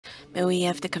May we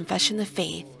have the confession of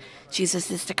faith.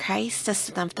 Jesus is the Christ, the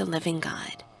Son of the living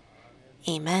God.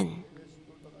 Amen.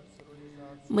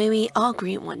 May we all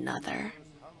greet one another.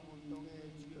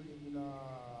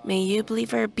 May you,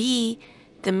 believer, be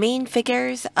the main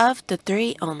figures of the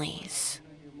three onlys.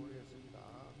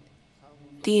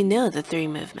 Do you know the three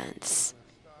movements?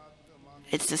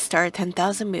 It's the Star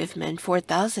 10,000 movement,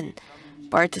 4,000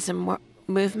 Bartizan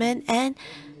movement, and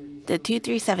the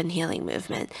 237 healing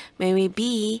movement. May we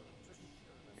be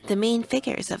the main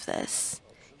figures of this.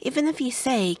 Even if you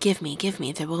say, give me,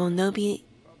 there will not be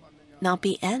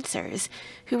answers.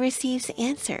 Who receives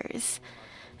answers?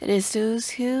 It is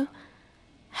those who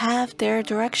have their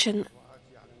direction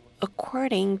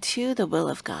according to the will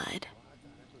of God.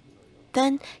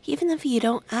 Then, even if you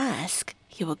don't ask,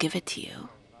 He will give it to you.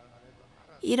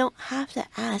 You don't have to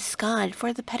ask God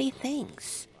for the petty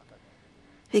things,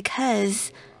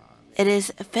 because it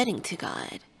is fitting to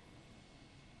God.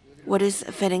 What is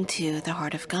fitting to the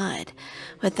heart of God?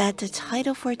 With that, the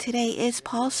title for today is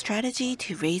Paul's Strategy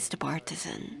to Raise the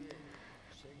Bartizan.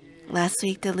 Last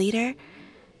week, the leader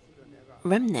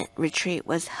remnant retreat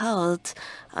was held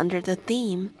under the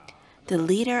theme, The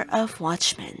Leader of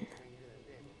Watchmen.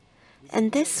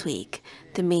 And this week,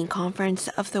 the main conference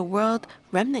of the World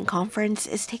Remnant Conference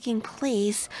is taking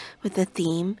place with the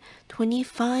theme,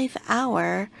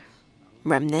 25-Hour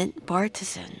Remnant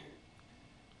Bartizan.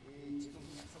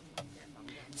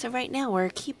 So right now, we're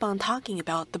keep on talking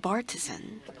about the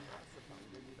Bartizan.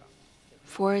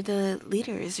 For the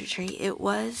leaders' retreat, it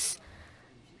was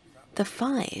the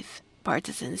 5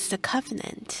 Bartizans, the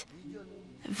covenant,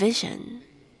 vision,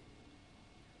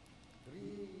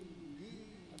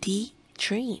 the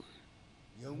dream,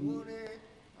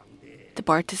 the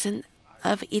Bartizan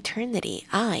of eternity,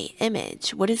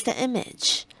 image. What is the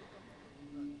image?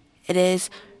 It is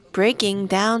breaking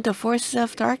down the forces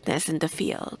of darkness in the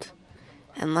field.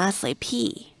 And lastly,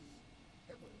 P,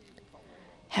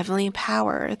 heavenly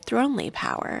power, thronely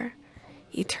power,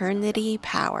 eternity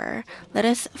power. Let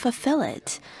us fulfill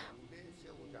it.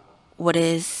 What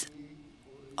is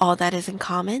all that is in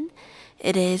common?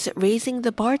 It is raising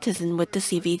the Bartizan with the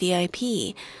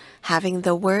CVDIP. Having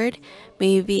the word,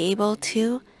 may you be able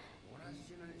to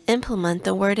implement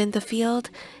the word in the field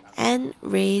and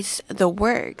raise the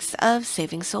works of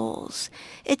saving souls.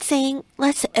 It's saying,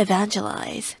 let's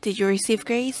evangelize. Did you receive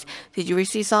grace? Did you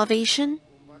receive salvation?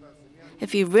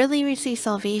 If you really receive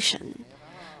salvation,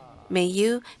 may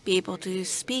you be able to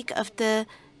speak of the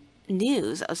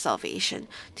news of salvation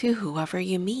to whoever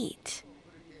you meet.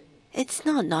 It's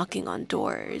not knocking on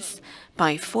doors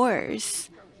by force,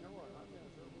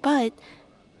 but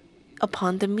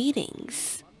upon the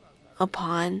meetings,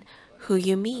 upon who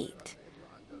you meet.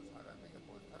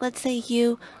 Let's say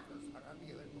you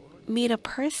meet a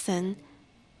person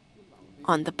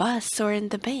on the bus or in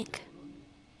the bank.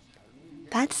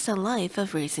 That's the life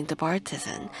of raising the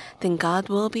Bartizan. Then God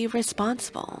will be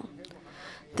responsible.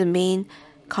 The main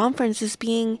conference is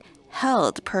being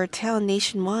held per town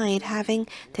nationwide, having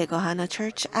Tegohana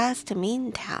Church as the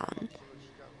main town.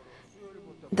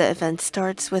 The event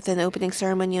starts with an opening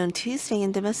ceremony on Tuesday,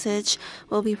 and the message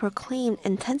will be proclaimed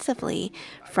intensively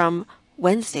from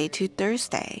Wednesday to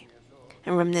Thursday.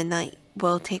 And Remnant Night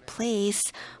will take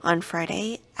place on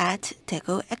Friday at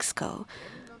Daegu Exco,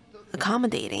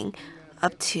 accommodating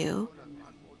up to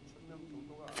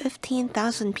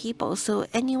 15,000 people, so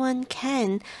anyone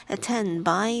can attend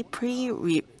by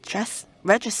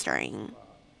pre-registering.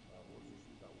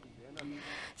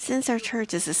 Since our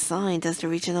church is assigned as the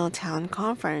regional town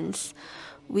conference,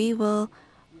 we will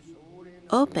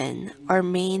open our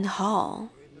main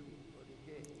hall,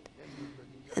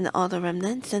 and all the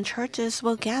remnants and churches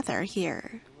will gather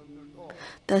here.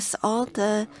 Thus, all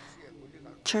the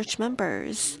church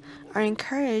members are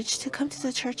encouraged to come to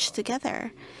the church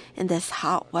together in this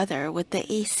hot weather with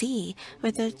the AC,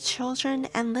 with their children,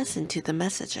 and listen to the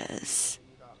messages.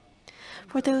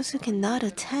 For those who cannot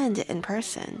attend in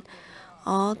person,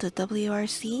 all the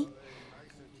WRC,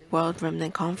 World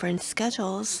Remnant Conference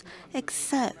schedules,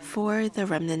 except for the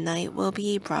Remnant Night, will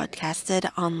be broadcasted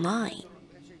online.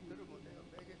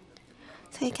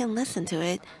 So you can listen to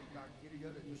it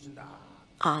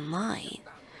online.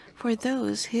 For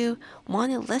those who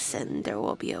want to listen, there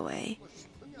will be a way.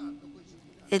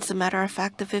 It's a matter of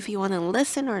fact of if you want to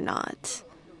listen or not.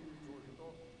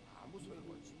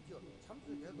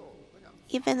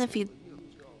 Even if you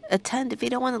attend, if you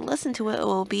don't want to listen to it, it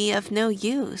will be of no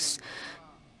use.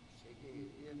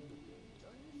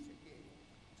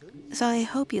 So I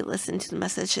hope you listen to the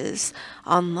messages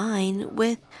online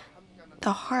with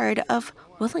the heart of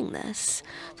willingness.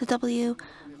 The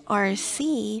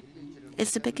WRC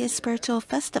is the biggest spiritual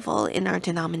festival in our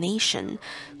denomination.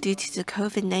 Due to the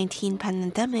COVID-19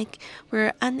 pandemic,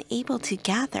 we're unable to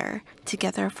gather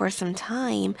together for some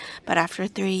time, but after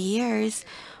 3 years,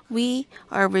 we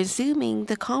are resuming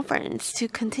the conference to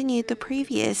continue the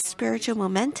previous spiritual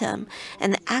momentum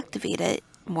and activate it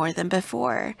more than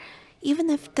before. Even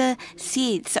if the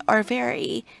seats are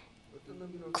very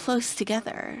close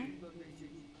together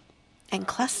and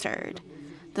clustered,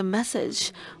 the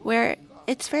message where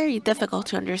it's very difficult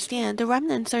to understand, the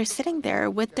remnants are sitting there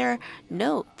with their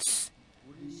notes.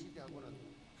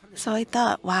 So I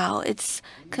thought, wow, it's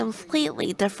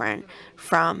completely different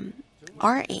from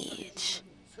our age.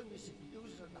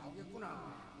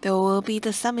 There will be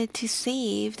the summit to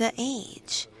save the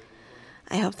age.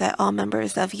 I hope that all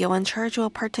members of Yeon Church will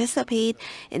participate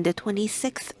in the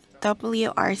 26th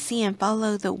WRC and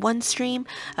follow the one stream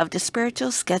of the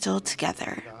spiritual schedule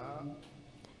together.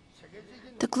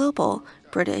 The global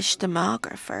British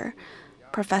demographer,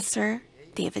 Professor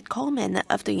David Coleman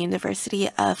of the University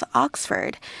of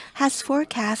Oxford, has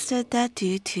forecasted that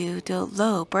due to the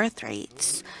low birth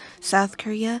rates, South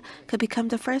Korea could become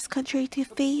the first country to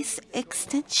face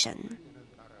extinction.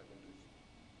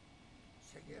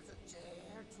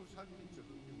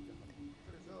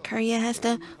 Korea has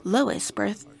the lowest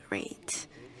birth rate.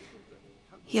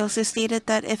 He also stated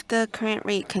that if the current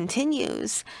rate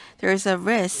continues, there is a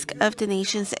risk of the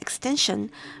nation's extinction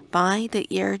by the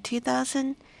year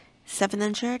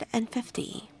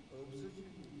 2750.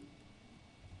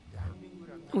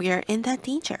 We are in that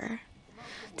danger.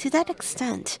 To that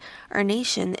extent, our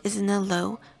nation is in a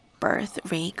low birth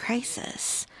rate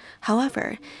crisis.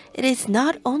 However, it is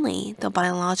not only the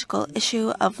biological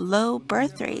issue of low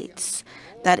birth rates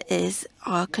that is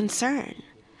a concern.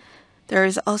 There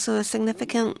is also a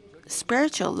significant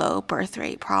spiritual low birth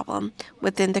rate problem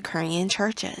within the Korean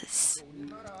churches.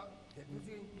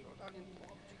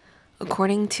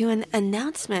 According to an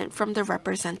announcement from the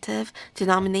representative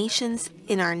denominations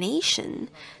in our nation,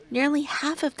 nearly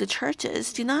half of the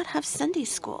churches do not have Sunday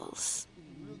schools.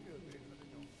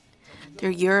 Their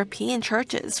European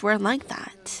churches were like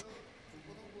that.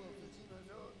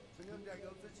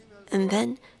 And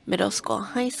then middle school,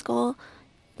 high school,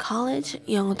 college,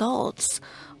 young adults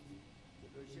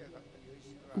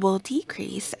will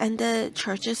decrease and the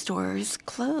church's doors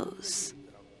close.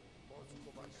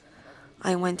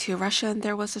 I went to Russia and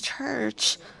there was a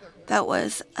church that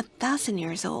was 1,000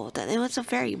 years old, and it was a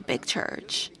very big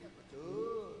church.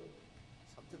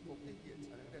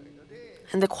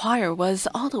 And the choir was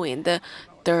all the way in the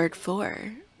 3rd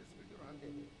floor.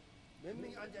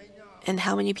 And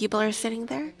how many people are sitting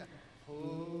there?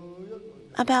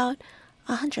 About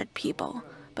 100 people,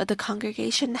 but the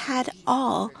congregation had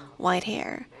all white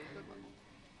hair,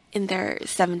 in their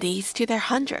 70s to their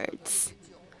hundreds.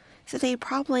 So they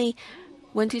probably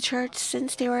went to church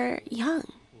since they were young.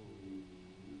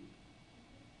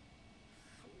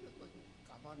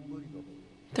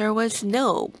 There was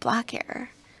no black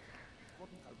hair.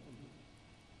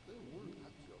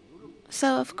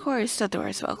 So of course the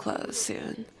doors will close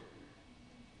soon.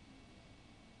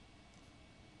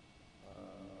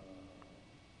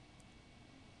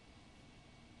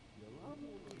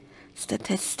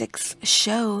 Statistics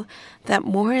show that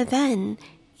more than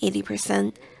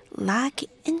 80% lack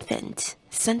infant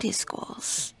Sunday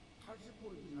schools.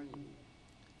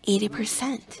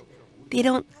 80%. They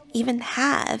don't even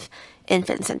have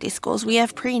infant Sunday schools. We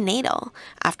have prenatal.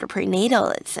 After prenatal,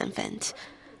 it's infant.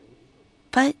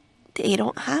 But they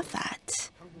don't have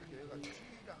that.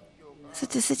 So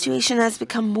the situation has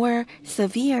become more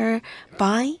severe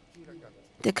by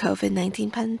the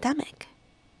COVID-19 pandemic.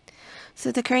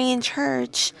 So the Korean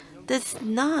church does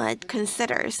not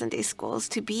consider Sunday schools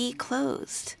to be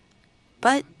closed,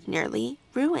 but nearly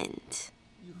ruined.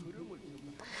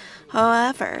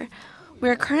 However, we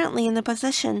are currently in a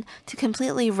position to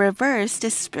completely reverse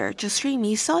this spiritual stream.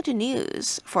 You saw the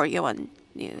news for Yeon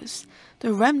News.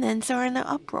 The remnants are in an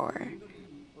uproar.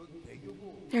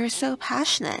 They're so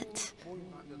passionate.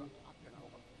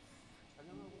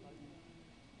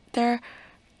 They're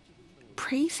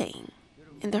praising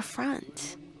in the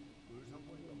front.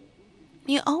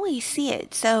 You always see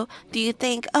it. So do you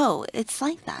think, oh, it's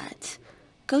like that?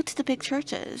 Go to the big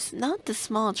churches, not the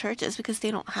small churches, because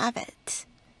they don't have it.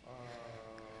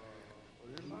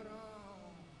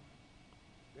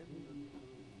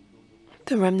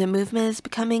 The remnant movement is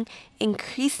becoming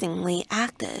increasingly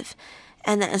active.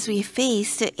 And as we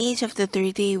face the age of the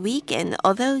 3-day weekend,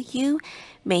 although you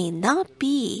may not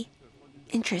be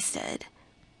interested,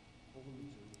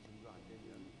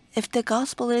 if the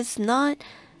gospel is not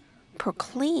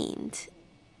proclaimed,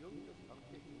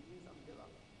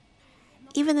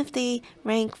 even if they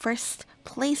rank first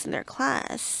place in their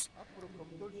class,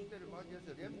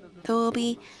 there will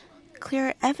be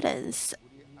clear evidence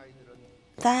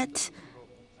that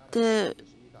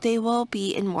they will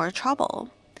be in more trouble.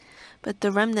 But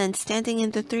the remnant standing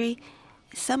in the 3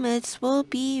 summits will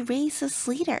be raised as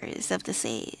leaders of this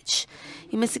age.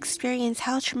 You must experience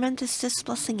how tremendous this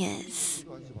blessing is.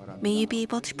 May you be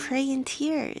able to pray in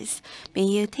tears. May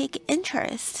you take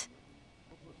interest.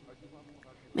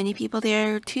 Many people, they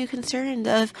are too concerned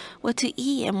of what to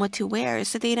eat and what to wear,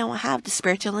 so they don't have the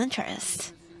spiritual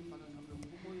interest.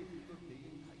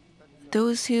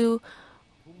 Those who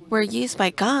were used by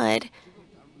God,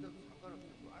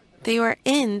 they were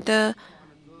in the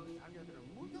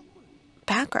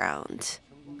background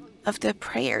of the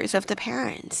prayers of the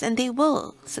parents, and they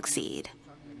will succeed.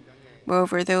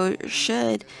 Moreover, there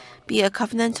should be a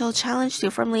covenantal challenge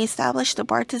to firmly establish the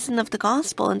Bartizan of the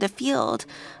gospel in the field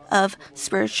of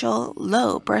spiritual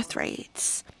low birth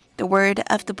rates. The word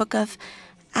of the book of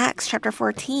Acts chapter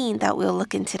 14 that we'll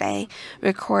look in today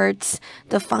records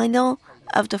the final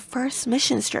of the first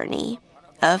missions journey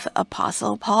of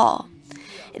Apostle Paul.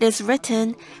 It is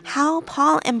written how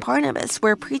Paul and Barnabas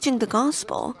were preaching the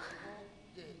gospel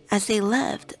as they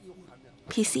left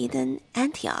Pisidian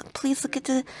Antioch. Please look at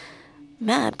the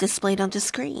map displayed on the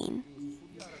screen.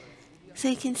 So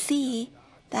you can see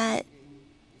that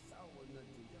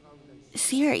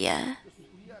Syria,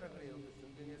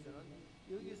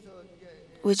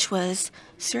 which was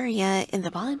Syria in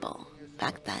the Bible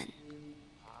back then,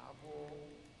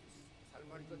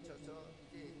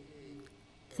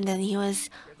 and then he was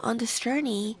on this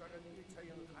journey,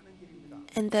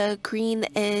 and the green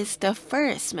is the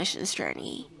first missions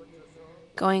journey,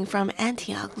 going from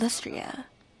Antioch, Lystria,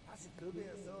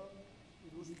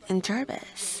 and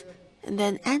Jarbus, and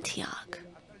then Antioch,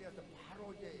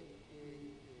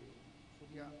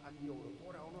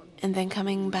 and then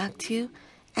coming back to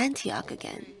Antioch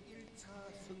again.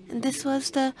 And this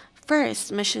was the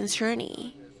first missions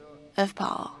journey of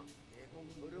Paul.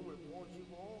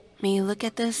 May you look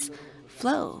at this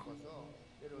flow.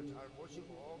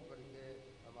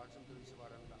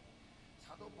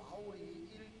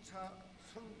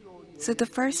 So the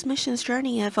first missions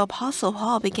journey of Apostle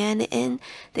Paul began in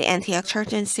the Antioch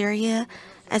church in Syria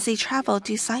as they traveled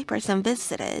to Cyprus and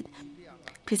visited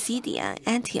Pisidia,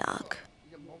 Antioch,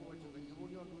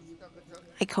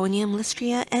 Iconium,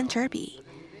 Lystria, and Derbe.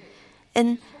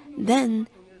 And then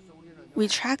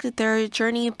retracted their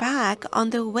journey back on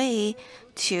the way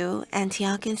to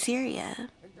Antioch in Syria.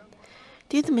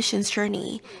 Through the missions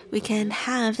journey, we can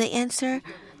have the answer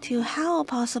to how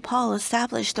Apostle Paul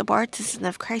established the Bartizan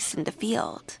of Christ in the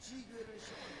field.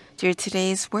 Through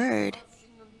today's word,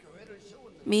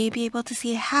 may you be able to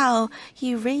see how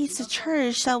he raised a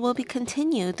church that will be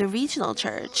continued, the regional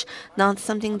church, not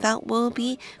something that will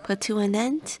be put to an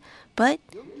end, but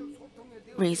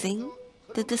raising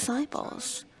the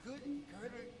disciples,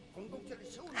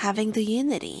 having the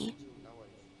unity.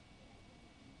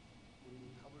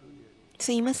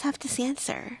 So you must have this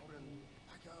answer.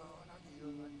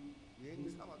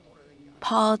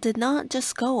 Paul did not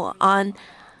just go on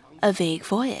a vague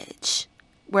voyage.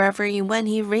 Wherever he went,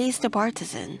 he raised a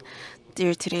Bartizan.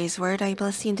 Through today's word, I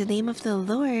bless you in the name of the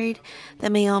Lord,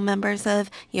 that may all members of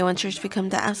Yeon Church become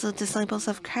the absolute disciples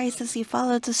of Christ as you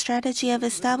follow the strategy of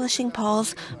establishing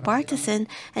Paul's Bartizan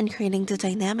and creating the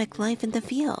dynamic life in the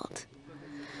field.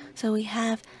 So we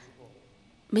have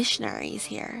missionaries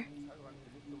here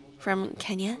from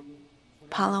Kenya,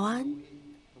 Palawan,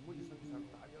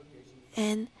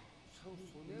 and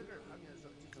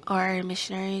our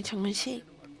missionary Chung.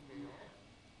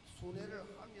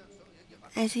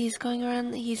 As he's going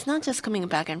around, he's not just coming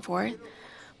back and forth,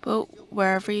 but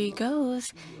wherever he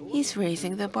goes, he's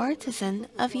raising the Bartizan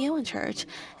of Yeon Church,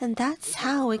 and that's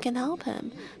how we can help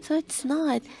him. So it's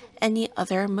not any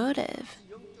other motive.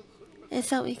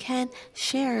 It's that we can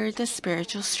share the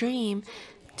spiritual stream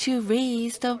to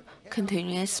raise the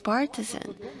continuous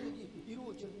Bartizan.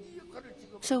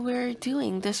 So we're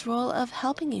doing this role of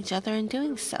helping each other in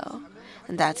doing so.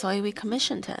 And that's why we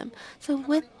commissioned him. So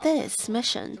with this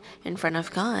mission in front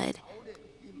of God,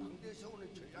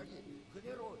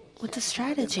 with the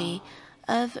strategy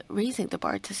of raising the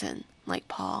Bartizan, like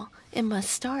Paul, it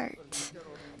must start.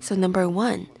 So number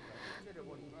 1,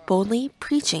 boldly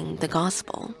preaching the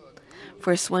gospel.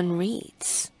 Verse 1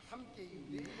 reads,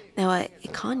 Now at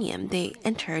Iconium they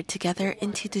entered together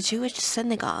into the Jewish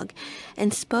synagogue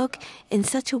and spoke in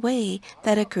such a way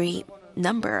that a great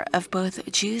number of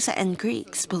both Jews and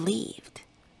Greeks believed.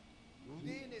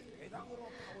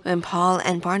 When Paul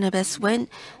and Barnabas went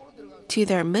to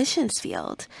their missions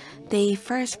field, they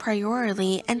first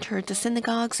priorily entered the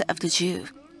synagogues of the Jews.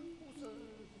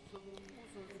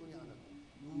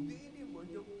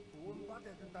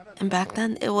 And back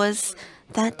then, it was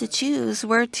that the Jews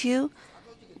were to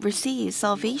receive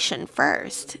salvation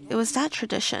first. It was that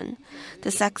tradition.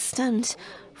 The sect stemmed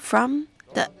from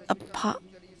the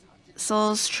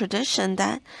apostles' tradition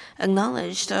that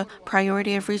acknowledged the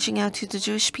priority of reaching out to the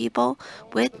Jewish people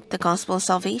with the gospel of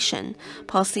salvation.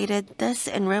 Paul stated this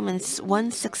in Romans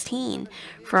 1:16,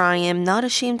 "For I am not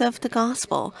ashamed of the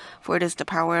gospel, for it is the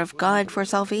power of God for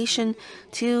salvation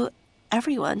to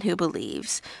everyone who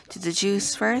believes, to the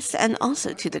Jews first and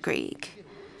also to the Greek."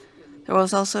 There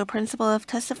was also a principle of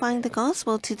testifying the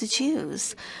gospel to the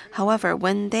Jews. However,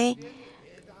 when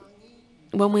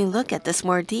we look at this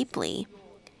more deeply,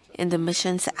 in the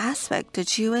missions aspect, the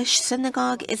Jewish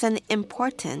synagogue is an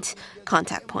important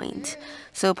contact point.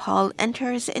 So Paul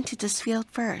enters into this field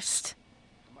first.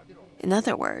 In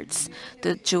other words,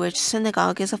 the Jewish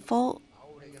synagogue is a full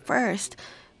first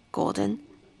golden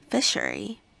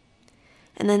fishery.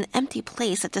 In an empty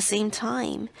place at the same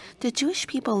time, the Jewish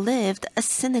people lived a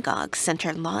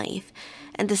synagogue-centered life,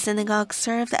 and the synagogue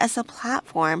served as a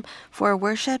platform for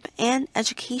worship and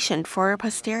education for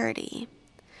posterity.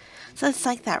 So it's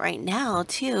like that right now,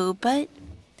 too, but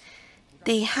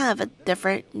they have a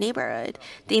different neighborhood.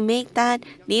 They make that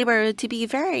neighborhood to be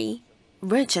very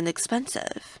rich and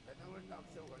expensive.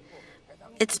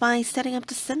 It's by setting up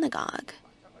the synagogue.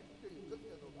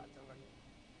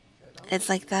 It's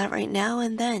like that right now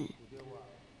and then.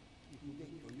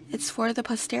 It's for the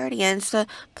posterity, and it's the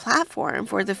platform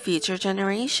for the future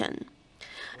generation.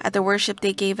 At the worship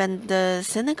they gave in the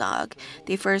synagogue,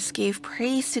 they first gave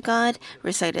praise to God,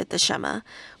 recited the Shema,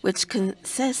 which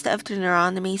consists of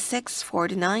Deuteronomy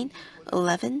 6:49,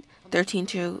 11, 13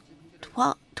 to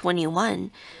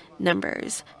 21,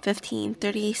 Numbers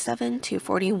 15:37 to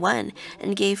 41,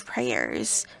 and gave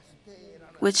prayers,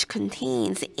 which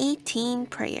contains 18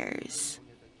 prayers.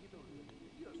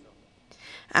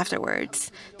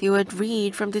 Afterwards, they would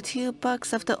read from the two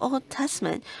books of the Old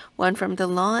Testament, one from the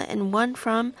Law and one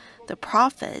from the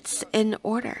Prophets, in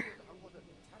order.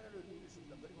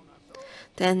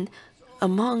 Then,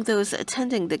 among those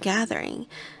attending the gathering,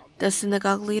 the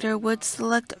synagogue leader would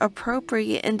select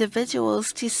appropriate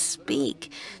individuals to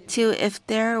speak to if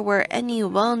there were any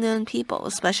well-known people,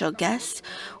 special guests,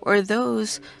 or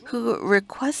those who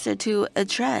requested to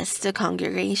address the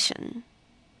congregation.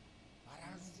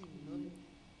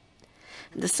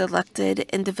 The selected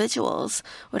individuals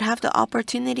would have the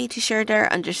opportunity to share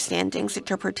their understandings,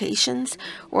 interpretations,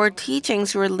 or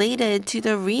teachings related to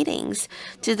the readings,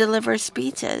 to deliver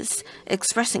speeches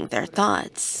expressing their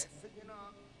thoughts.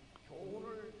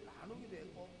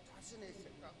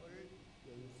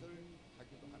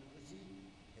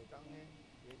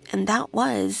 And that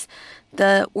was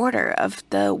the order of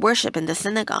the worship in the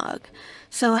synagogue.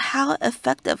 So how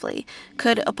effectively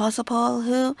could Apostle Paul,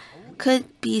 who could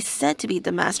be said to be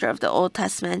the master of the Old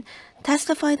Testament,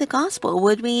 testify the gospel?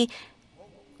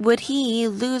 Would he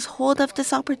lose hold of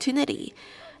this opportunity?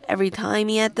 Every time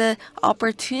he had the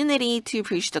opportunity to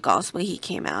preach the gospel, he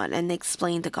came out and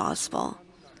explained the gospel.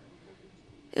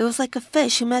 It was like a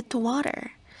fish who met the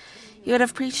water. He would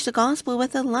have preached the gospel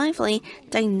with a lively,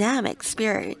 dynamic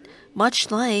spirit,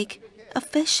 much like a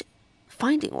fish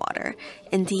finding water.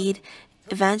 Indeed,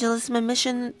 evangelism and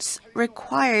missions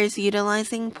requires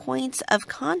utilizing points of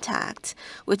contact,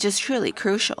 which is truly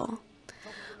crucial.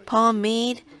 Paul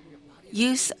made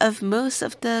use of most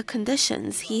of the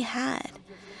conditions he had.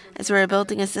 As we're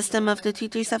building a system of the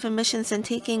 237 missions and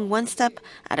taking one step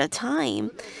at a time,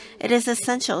 it is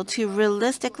essential to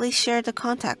realistically share the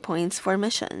contact points for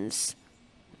missions.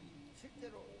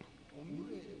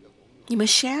 You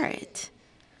must share it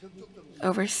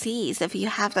overseas if you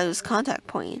have those contact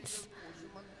points.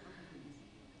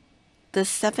 The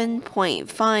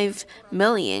 7.5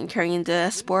 million Korean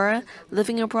diaspora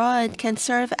living abroad can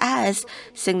serve as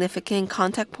significant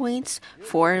contact points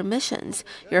for missions.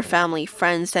 Your family,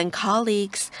 friends, and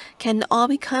colleagues can all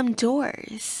become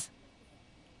doors.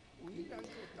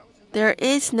 There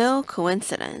is no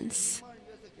coincidence.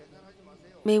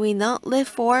 May we not live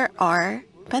for our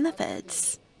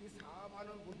benefits.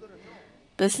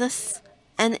 Business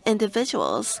and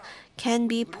individuals can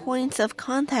be points of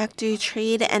contact through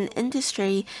trade and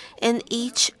industry in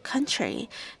each country.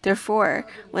 Therefore,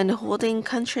 when holding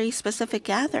country-specific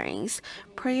gatherings,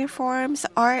 prayer forums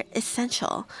are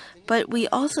essential, but we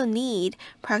also need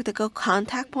practical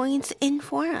contact points in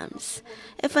forums.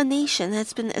 If a nation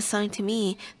has been assigned to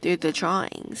me through the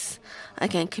drawings, I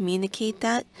can communicate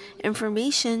that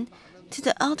information to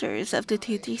the elders of the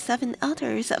 237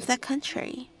 elders of that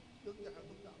country.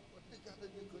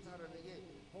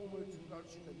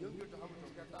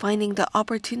 Finding the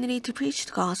opportunity to preach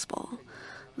the gospel,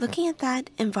 looking at that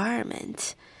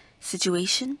environment,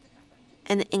 situation,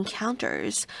 and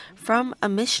encounters from a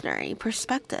missionary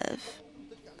perspective,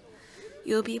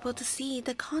 you'll be able to see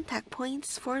the contact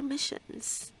points for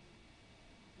missions.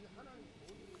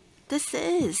 This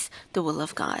is the will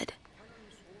of God.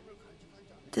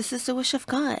 This is the wish of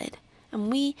God,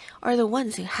 and we are the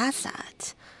ones who has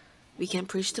that. We can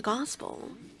preach the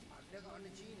gospel.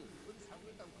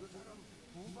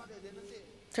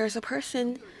 There's a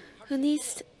person who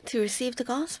needs to receive the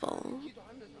gospel.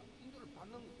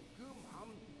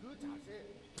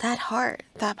 That heart,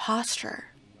 that posture,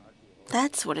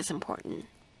 that's what is important.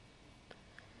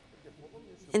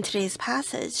 In today's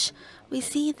passage, we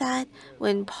see that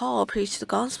when Paul preached the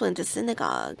gospel in the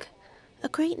synagogue, a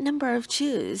great number of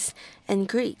Jews and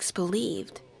Greeks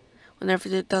believed. Whenever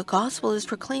the gospel is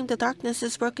proclaimed, the darkness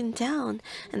is broken down,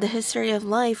 and the history of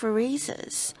life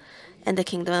erases, and the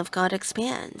kingdom of God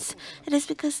expands. It is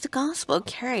because the gospel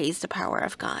carries the power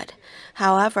of God.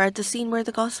 However, at the scene where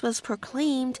the gospel is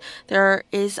proclaimed, there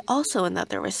is also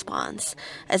another response.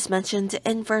 As mentioned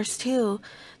in verse 2,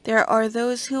 there are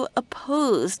those who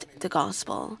opposed the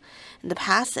gospel. In the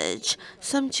passage,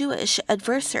 some Jewish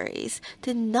adversaries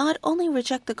did not only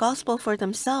reject the gospel for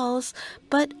themselves,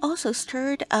 but also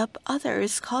stirred up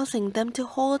others, causing them to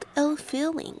hold ill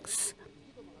feelings.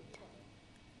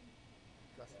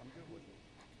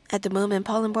 At the moment,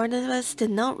 Paul and Barnabas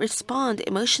did not respond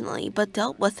emotionally, but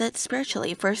dealt with it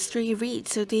spiritually. Verse 3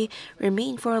 reads, "So they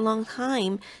remained for a long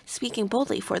time, speaking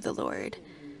boldly for the Lord."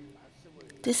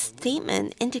 This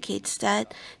statement indicates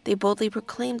that they boldly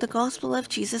proclaimed the gospel of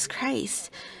Jesus Christ.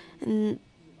 And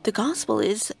the gospel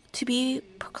is to be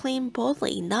proclaimed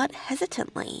boldly, not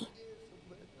hesitantly.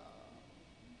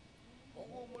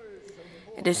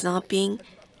 It is not being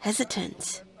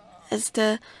hesitant, as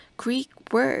the Greek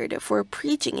word for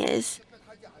preaching is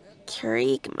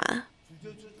kerygma.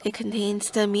 It contains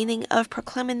the meaning of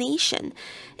proclamation.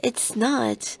 It's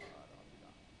not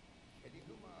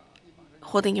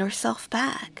holding yourself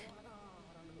back.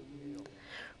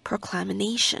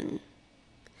 Proclamation.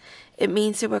 It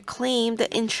means to proclaim the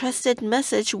entrusted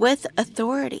message with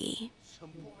authority.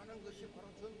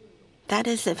 That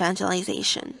is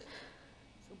evangelization.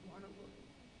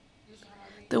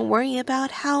 Don't worry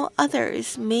about how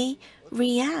others may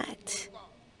react.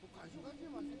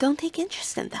 Don't take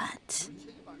interest in that.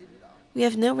 We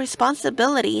have no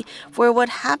responsibility for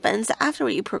what happens after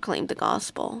we proclaim the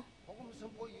gospel.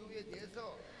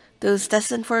 Those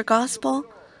destined for gospel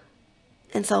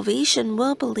and salvation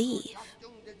will believe.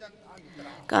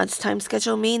 God's time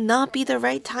schedule may not be the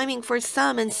right timing for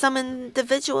some, and some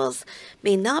individuals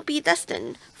may not be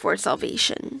destined for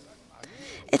salvation.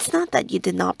 It's not that you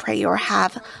did not pray or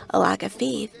have a lack of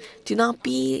faith. Do not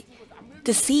be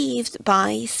deceived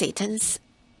by Satan's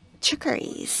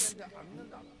trickeries.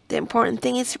 The important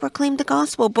thing is to proclaim the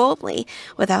gospel boldly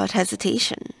without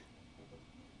hesitation.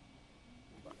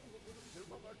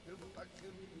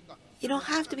 You don't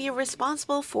have to be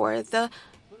responsible for the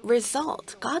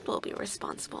result. God will be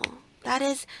responsible. That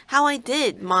is how I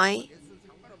did my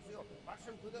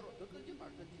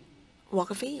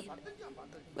walk of faith.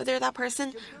 Whether that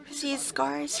person receives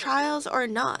scars, trials, or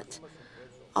not,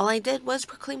 all I did was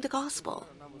proclaim the gospel.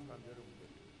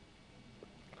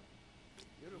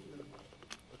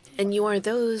 And you are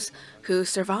those who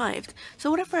survived.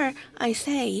 So whatever I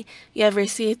say, you have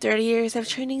received 30 years of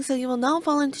training, so you will not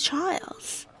fall into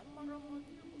trials.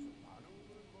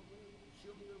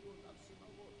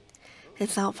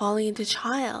 It's not falling into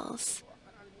trials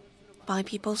by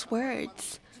people's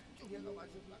words,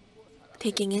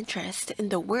 taking interest in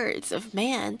the words of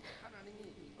man,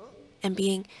 and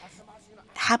being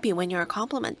happy when you're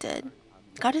complimented.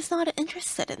 God is not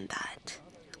interested in that.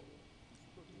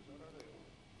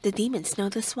 The demons know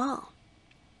this well.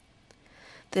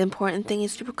 The important thing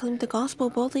is to proclaim the gospel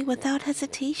boldly without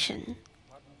hesitation.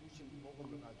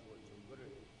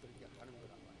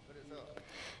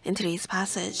 In today's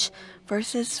passage,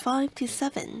 verses 5 to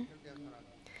 7,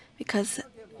 because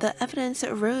the evidence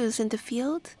arose in the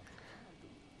field,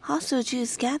 hostile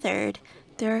Jews gathered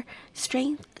their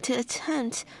strength to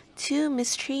attempt to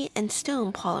mistreat and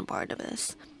stone Paul and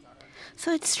Barnabas.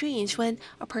 So it's strange when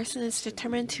a person is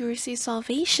determined to receive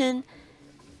salvation,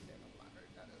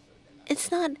 it's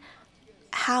not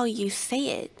how you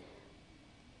say it,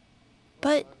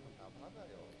 but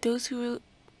those who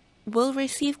will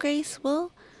receive grace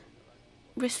will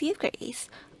receive grace.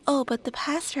 Oh, but the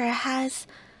pastor has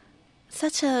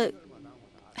such a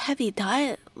heavy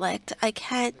conflict I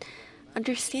can't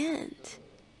understand.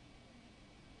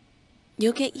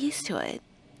 You'll get used to it.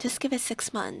 Just give it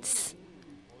 6 months.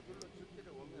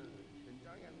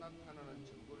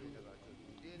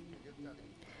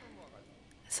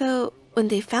 So when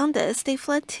they found this, they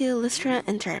fled to Lystra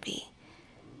and Derbe.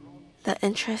 The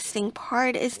interesting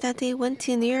part is that they went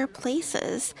to near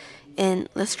places in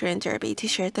Lystra and Derbe to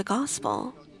share the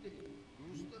gospel.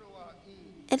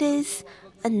 It is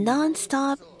a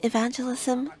non-stop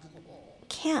evangelism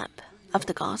camp of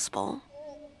the gospel.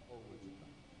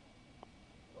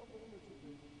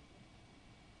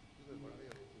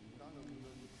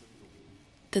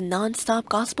 The non-stop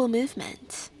gospel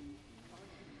movement.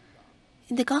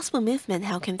 In the gospel movement,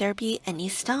 how can there be any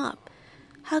stop?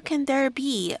 How can there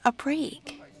be a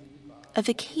break, a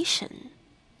vacation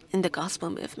in the gospel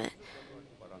movement?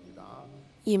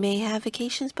 You may have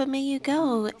vacations, but may you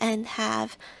go and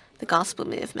have the gospel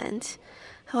movement.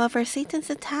 However, Satan's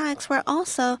attacks were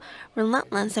also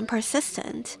relentless and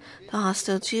persistent. The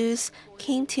hostile Jews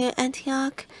came to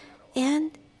Antioch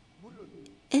and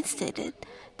instigated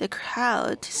the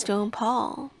crowd to stone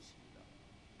Paul.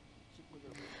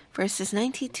 Verses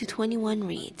 19 to 21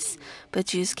 reads, But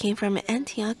Jews came from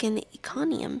Antioch and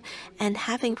Iconium, and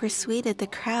having persuaded the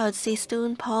crowds, they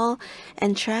stoned Paul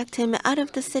and dragged him out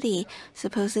of the city,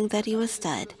 supposing that he was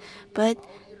dead. But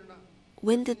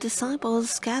when the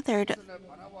disciples gathered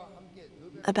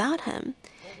about him,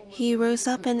 he rose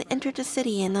up and entered the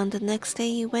city, and on the next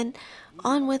day he went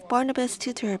on with Barnabas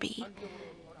to Derbe.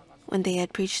 When they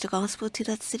had preached the gospel to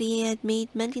that city, they had made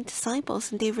many disciples,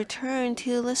 and they returned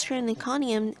to Lystra and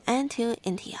Iconium and to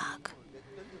Antioch.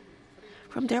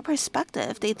 From their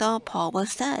perspective, they thought Paul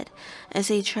was dead, as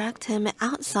they dragged him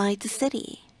outside the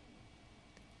city.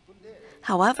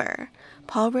 However,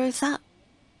 Paul rose up.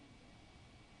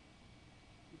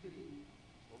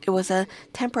 It was a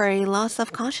temporary loss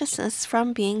of consciousness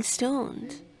from being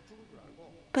stoned,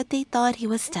 but they thought he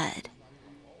was dead.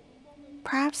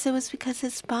 Perhaps it was because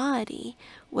his body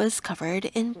was covered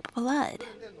in blood.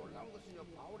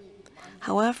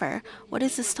 However, what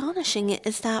is astonishing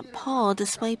is that Paul,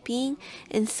 despite being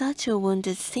in such a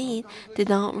wounded state, did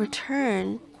not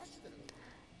return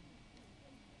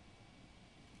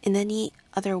in any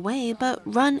other way, but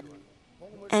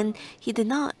he did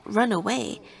not run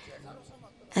away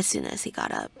as soon as he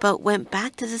got up, but went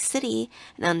back to the city,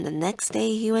 and on the next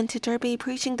day he went to Derbe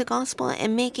preaching the gospel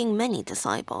and making many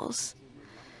disciples.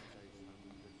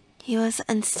 He was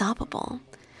unstoppable.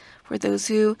 For those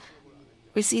who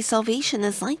receive salvation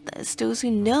is like this, those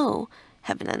who know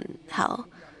heaven and hell,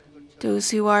 those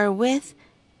who are with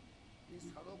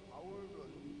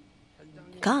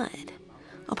God.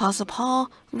 Apostle Paul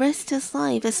risked his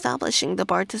life establishing the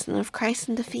Bartizan of Christ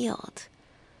in the field.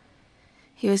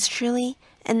 He was truly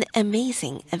an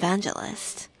amazing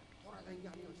evangelist.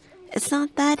 It's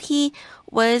not that he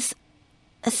was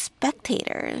a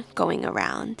spectator going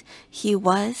around. He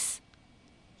was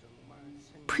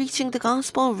preaching the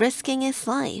gospel, risking his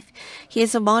life. He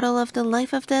is a model of the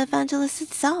life of the evangelist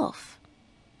itself.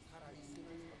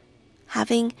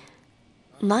 Having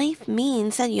life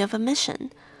means that you have a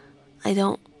mission. I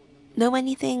don't know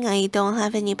anything. I don't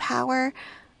have any power.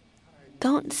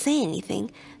 Don't say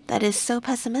anything that is so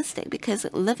pessimistic, because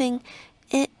living,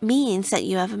 it means that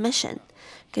you have a mission.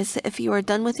 Because if you are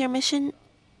done with your mission,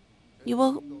 you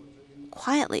will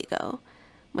quietly go.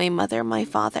 My mother, my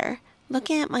father,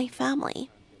 looking at my family.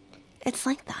 It's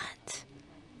like that.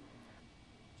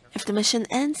 If the mission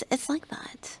ends, it's like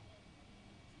that.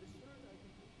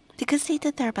 Because they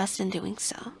did their best in doing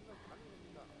so.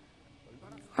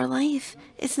 Our life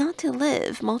is not to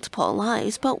live multiple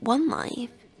lives, but one life.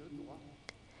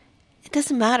 It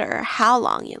doesn't matter how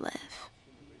long you live.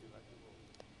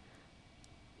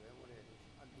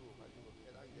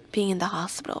 Being in the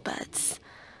hospital beds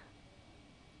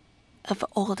of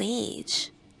old age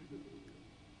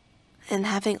and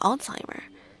having Alzheimer,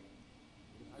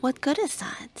 what good is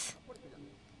that?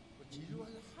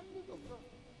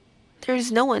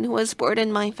 There's no one who was bored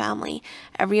in my family.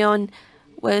 Everyone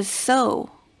was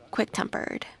so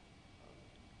quick-tempered.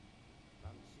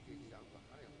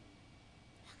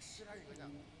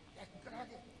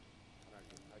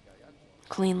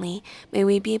 Cleanly, may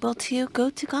we be able to go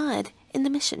to God in the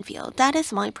mission field. That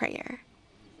is my prayer.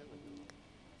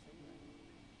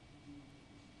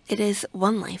 It is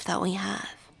one life that we have.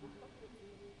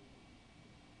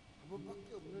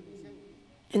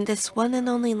 In this one and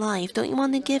only life, don't you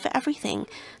want to give everything,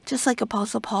 just like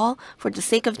Apostle Paul, for the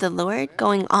sake of the Lord,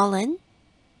 going all in?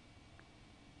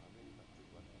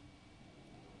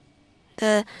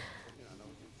 The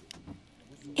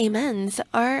amens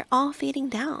are all fading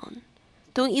down.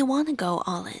 Don't you want to go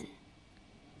all in?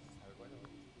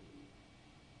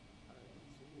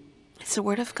 It's the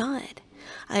word of God.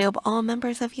 I hope all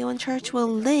members of Yeon Church will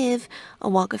live a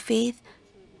walk of faith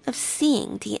of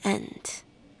seeing the end.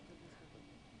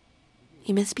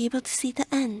 You must be able to see the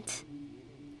end.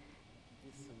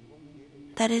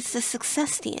 That is the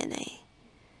success DNA.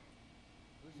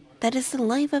 That is the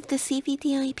life of the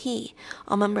CVDIP.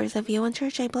 All members of Yeon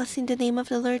Church, I bless in the name of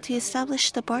the Lord to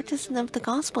establish the Bartizan of the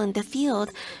gospel in the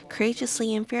field,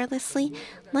 courageously and fearlessly,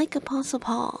 like Apostle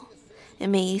Paul.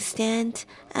 And may you stand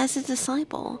as a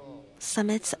disciple,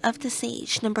 summits of the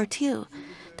sage. Number 2,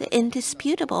 the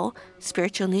indisputable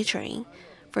spiritual nurturing,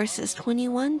 verses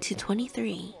 21 to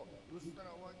 23.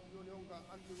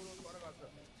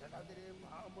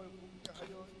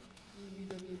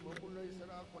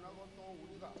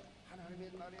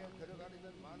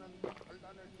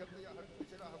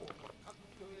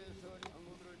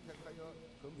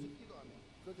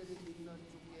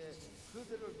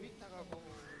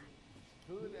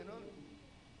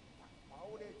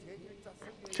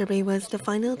 Derbe was the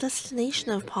final destination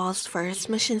of Paul's first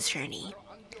missions journey.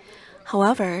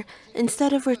 However,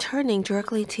 instead of returning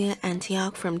directly to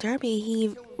Antioch from Derbe,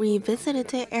 he revisited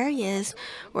the areas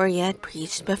where he had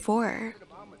preached before.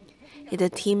 He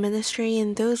did team ministry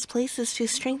in those places to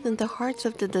strengthen the hearts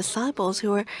of the disciples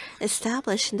who were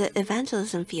established in the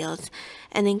evangelism fields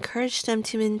and encouraged them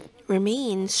to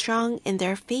remain strong in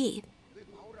their faith.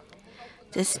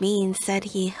 This means that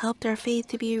he helped their faith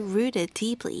to be rooted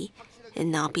deeply and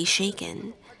not be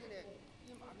shaken.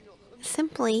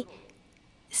 Simply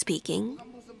speaking,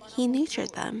 he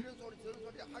nurtured them.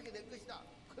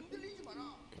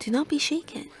 Do not be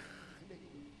shaken.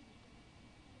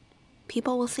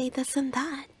 People will say this and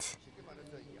that.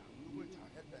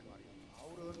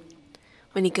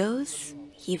 When he goes,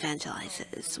 he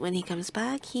evangelizes. When he comes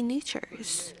back, he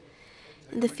nurtures.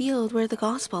 In the field where the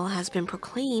gospel has been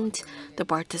proclaimed, the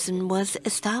Bartizan was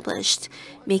established,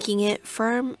 making it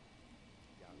firm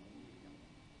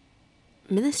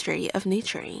ministry of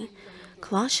nurturing.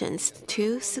 Colossians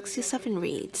 2:6-7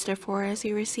 reads, "Therefore, as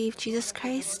you receive Jesus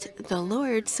Christ the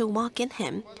Lord, so walk in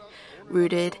him,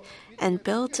 rooted and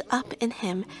built up in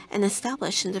him and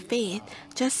established in the faith,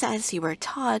 just as you were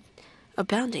taught,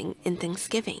 abounding in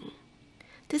thanksgiving."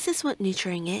 This is what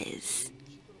nurturing is.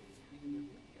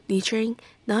 Nurturing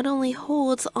not only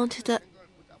holds onto the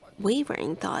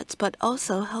wavering thoughts, but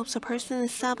also helps a person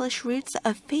establish roots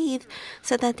of faith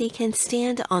so that they can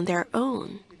stand on their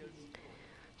own,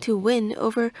 to win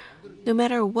over no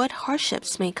matter what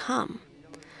hardships may come.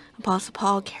 Apostle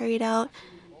Paul carried out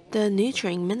the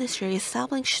nurturing ministry,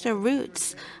 established the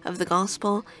roots of the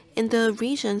gospel in the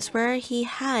regions where he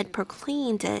had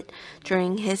proclaimed it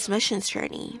during his missions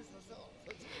journey.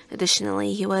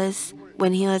 Additionally,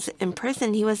 when he was in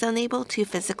prison, he was unable to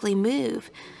physically move,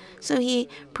 so he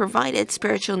provided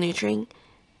spiritual nurturing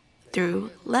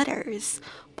through letters.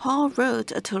 Paul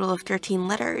wrote a total of 13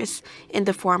 letters in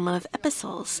the form of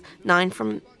epistles. 9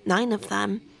 of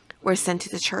them were sent to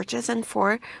the churches and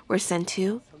 4 were sent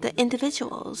to the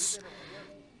individuals.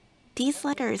 These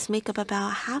letters make up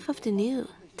about half of the New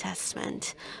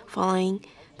Testament, following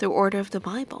the order of the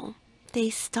Bible. They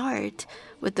start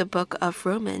with the book of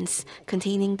Romans,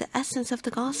 containing the essence of the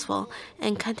gospel,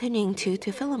 and continuing to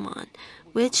Philemon,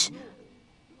 which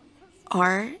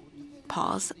are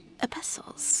Paul's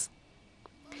epistles.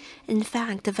 In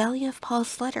fact, the value of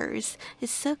Paul's letters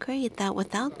is so great that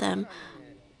without them,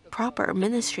 proper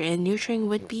ministry and nurturing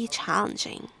would be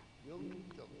challenging.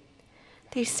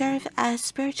 They serve as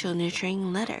spiritual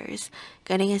nurturing letters,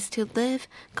 guiding us to live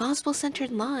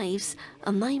gospel-centered lives,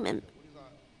 alignment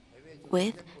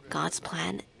with God's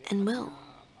plan and will.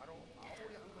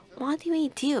 Why do we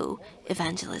do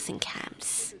evangelism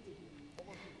camps?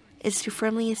 It's to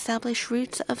firmly establish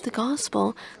roots of the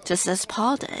gospel, just as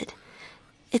Paul did.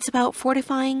 It's about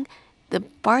fortifying the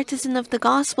Bartizan of the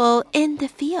gospel in the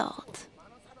field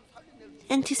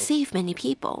and to save many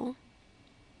people.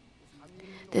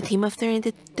 The theme of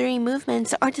the three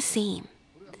movements are the same.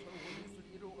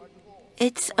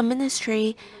 It's a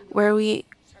ministry where we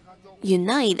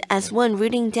unite as one,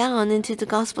 rooting down into the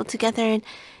gospel together, and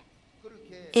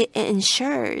it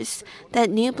ensures that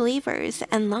new believers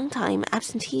and long-time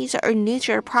absentees are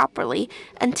nurtured properly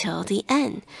until the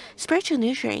end. Spiritual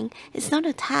nurturing is not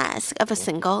a task of a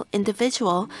single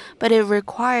individual, but it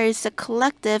requires the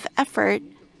collective effort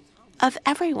of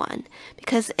everyone,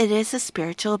 because it is a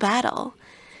spiritual battle.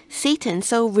 Satan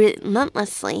so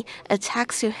relentlessly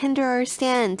attacks to hinder our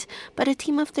stand, but a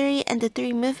team of 3 and the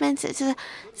 3 movements is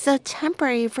a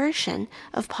temporary version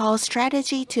of Paul's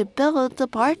strategy to build the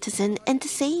Bartizan and the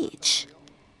sage.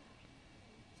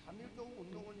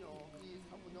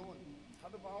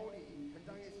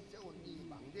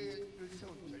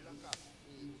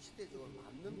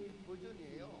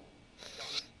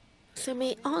 So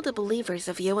may all the believers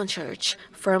of Yeon Church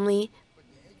firmly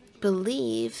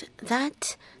believe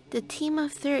that the team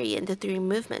of three and the three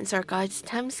movements are God's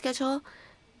time schedule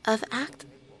of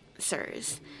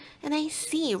answers. And I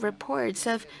see reports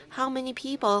of how many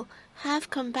people have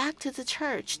come back to the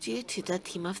church due to the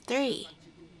team of three.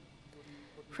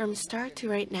 From start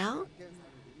to right now,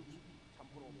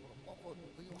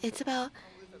 it's about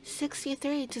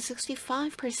 63 to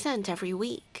 65% every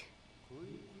week.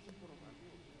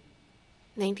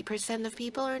 90% of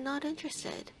people are not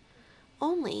interested.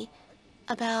 Only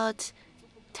about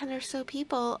 10 or so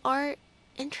people are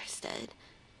interested,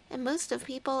 and most of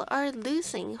people are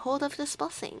losing hold of this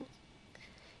blessing.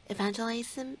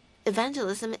 Evangelism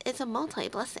is a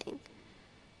multi-blessing.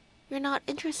 You're not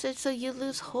interested, so you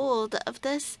lose hold of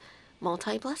this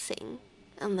multi-blessing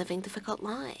and living difficult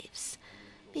lives.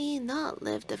 May you not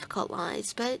live difficult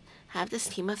lives, but have this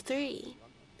team of three.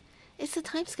 It's the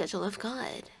time schedule of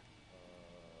God.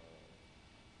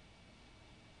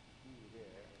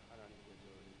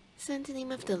 So in the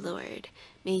name of the Lord,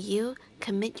 may you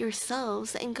commit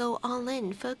yourselves and go all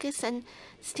in, focus, and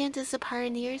stand as the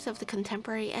pioneers of the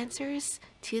contemporary answers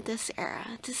to this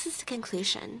era. This is the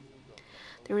conclusion.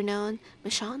 The renowned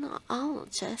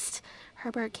missionologist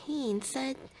Herbert Kane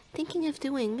said, thinking of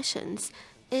doing missions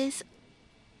is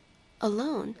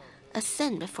alone a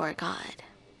sin before God.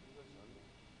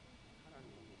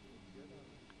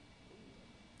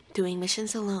 Doing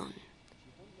missions alone.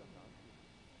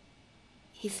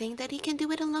 He's saying that he can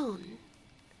do it alone.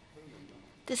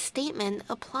 This statement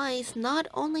applies not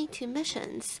only to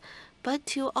missions, but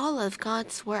to all of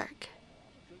God's work.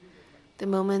 The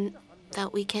moment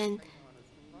that we can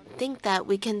think that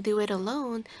we can do it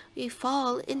alone, we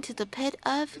fall into the pit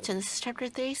of Genesis chapter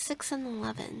 3, 6, and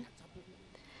 11.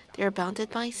 They are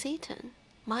bounded by Satan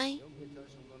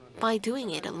by doing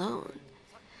it alone.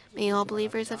 May all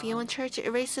believers of Yeon Church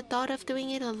erase the thought of doing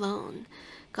it alone.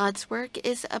 God's work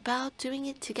is about doing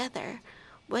it together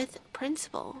with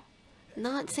principle,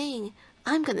 not saying,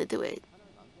 I'm going to do it.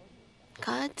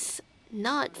 God's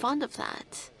not fond of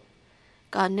that.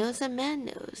 God knows and man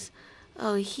knows.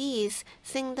 Oh, he's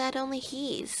saying that only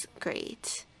he's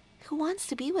great. Who wants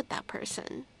to be with that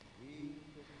person?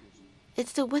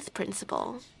 It's the with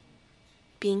principle,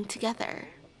 being together.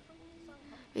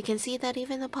 We can see that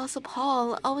even Apostle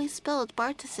Paul always built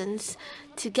Bartizans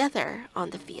together on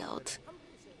the field,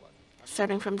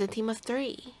 starting from the team of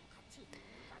three.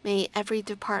 May every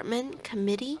department,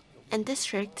 committee, and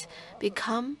district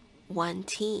become one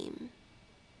team.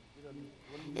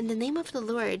 In the name of the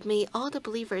Lord, may all the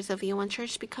believers of Yeon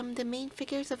Church become the main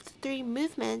figures of the three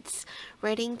movements,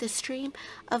 riding the stream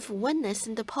of oneness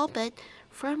in the pulpit,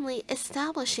 firmly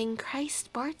establishing Christ's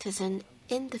Bartizan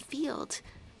in the field,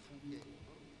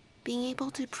 being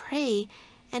able to pray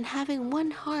and having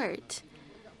one heart,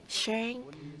 sharing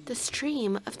the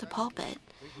stream of the pulpit.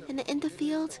 And in the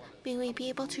field, may we be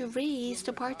able to raise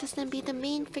the Bartizan and be the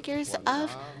main figures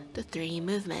of the three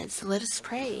movements. Let us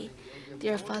pray.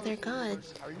 Dear Father God,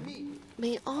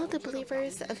 may all the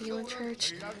believers of Yeon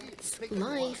Church's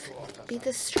life be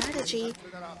the strategy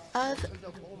of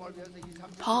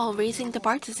Paul raising the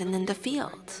Bartizan in the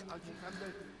field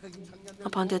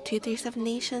upon the 237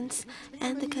 nations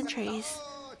and the countries.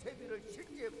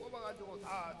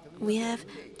 We have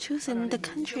chosen the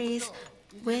countries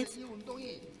with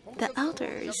the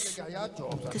elders,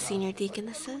 the senior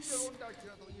deaconesses,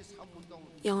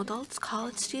 young adults,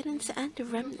 college students, and the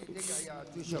remnants.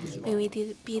 May we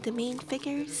be the main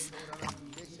figures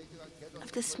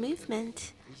of this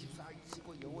movement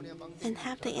and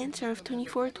have the answer of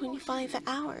 24-25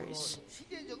 hours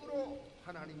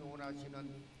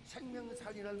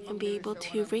and be able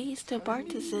to raise the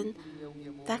Bartizan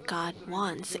that God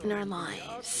wants in our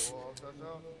lives.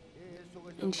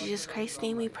 In Jesus Christ's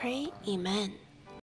name we pray, amen.